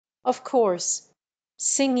Of course,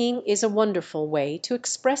 singing is a wonderful way to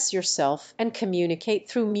express yourself and communicate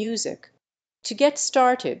through music. To get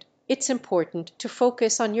started, it's important to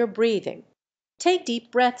focus on your breathing. Take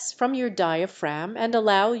deep breaths from your diaphragm and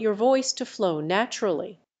allow your voice to flow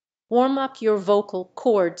naturally. Warm up your vocal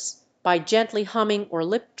cords by gently humming or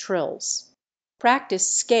lip trills. Practice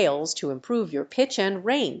scales to improve your pitch and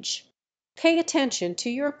range. Pay attention to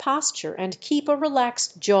your posture and keep a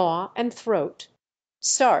relaxed jaw and throat.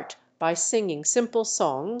 Start by singing simple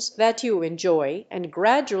songs that you enjoy and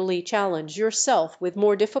gradually challenge yourself with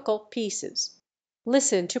more difficult pieces.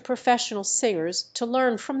 Listen to professional singers to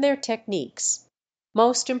learn from their techniques.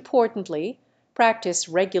 Most importantly, practice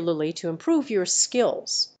regularly to improve your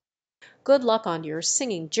skills. Good luck on your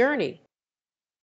singing journey.